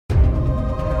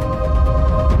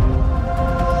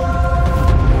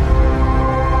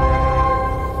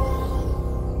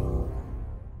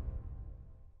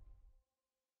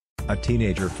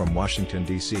teenager from Washington,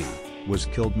 D.C., was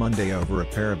killed Monday over a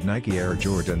pair of Nike Air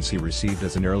Jordans he received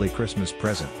as an early Christmas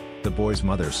present, the boy's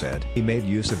mother said. He made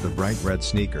use of the bright red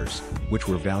sneakers, which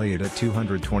were valued at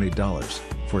 $220,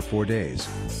 for 4 days.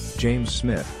 James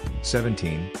Smith,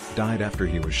 17, died after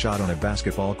he was shot on a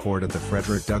basketball court at the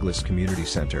Frederick Douglass Community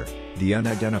Center. The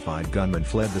unidentified gunman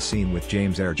fled the scene with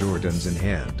James' Air Jordans in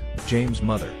hand. James'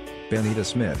 mother, Benita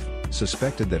Smith,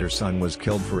 suspected that her son was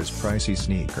killed for his pricey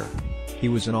sneaker. "He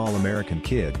was an all-American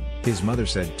kid," his mother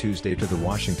said Tuesday to the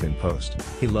Washington Post.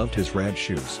 "He loved his red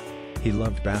shoes. He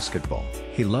loved basketball.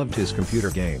 He loved his computer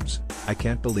games. I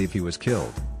can't believe he was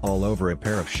killed, all over a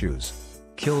pair of shoes.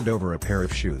 Killed over a pair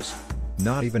of shoes.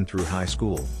 Not even through high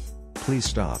school. Please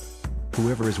stop.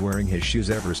 Whoever is wearing his shoes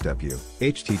ever step you."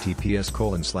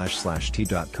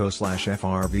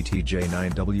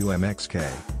 https://t.co/frvtj9wmxk,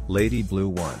 Lady Blue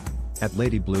 1. At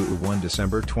Lady Blue 1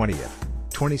 December 20,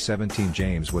 2017.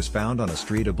 James was found on a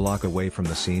street a block away from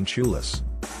the scene shoeless.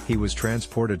 He was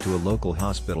transported to a local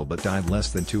hospital but died less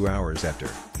than 2 hours after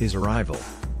his arrival.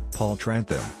 Paul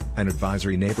Trantham, an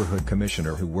advisory neighborhood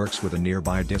commissioner who works with a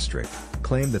nearby district,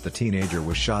 claimed that the teenager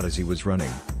was shot as he was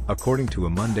running. According to a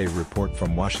Monday report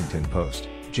from Washington Post,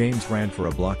 James ran for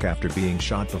a block after being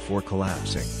shot before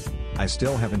collapsing. "I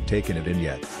still haven't taken it in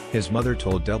yet," his mother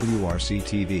told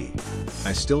WRC-TV.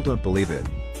 "I still don't believe it.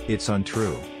 It's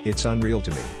untrue. It's unreal to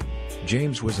me."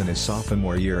 James was in his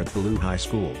sophomore year at Blue High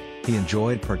School. He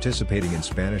enjoyed participating in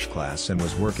Spanish class and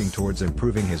was working towards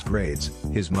improving his grades,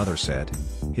 his mother said.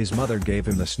 His mother gave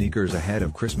him the sneakers ahead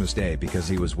of Christmas Day because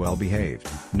he was well behaved.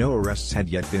 No arrests had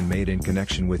yet been made in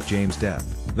connection with James' death.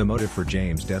 The motive for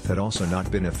James' death had also not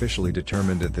been officially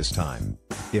determined at this time.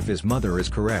 If his mother is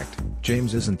correct,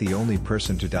 James isn't the only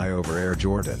person to die over Air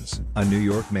Jordans. A New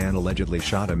York man allegedly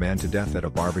shot a man to death at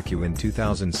a barbecue in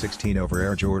 2016 over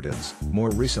Air Jordans. More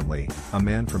recently, a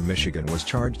man from Michigan was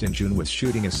charged in June with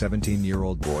shooting a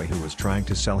 17-year-old boy who was trying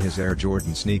to sell his Air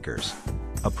Jordan sneakers.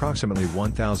 Approximately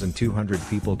 1,200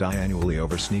 people die annually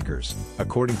over sneakers,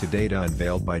 according to data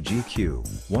unveiled by GQ.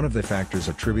 One of the factors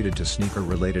attributed to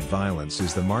sneaker-related violence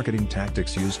is the marketing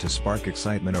tactics used to spark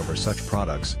excitement over such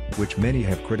products, which many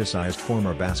have criticized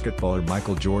former basketballer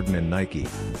Michael Jordan and Nike,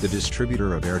 the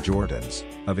distributor of Air Jordans,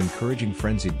 of encouraging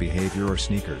frenzied behavior or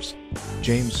sneakers.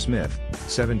 James Smith,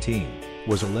 17,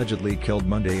 was allegedly killed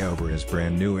Monday over his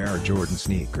brand new Air Jordan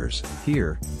sneakers.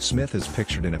 Here, Smith is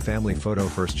pictured in a family photo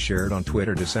first shared on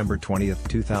Twitter December 20,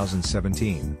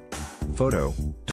 2017. Photo,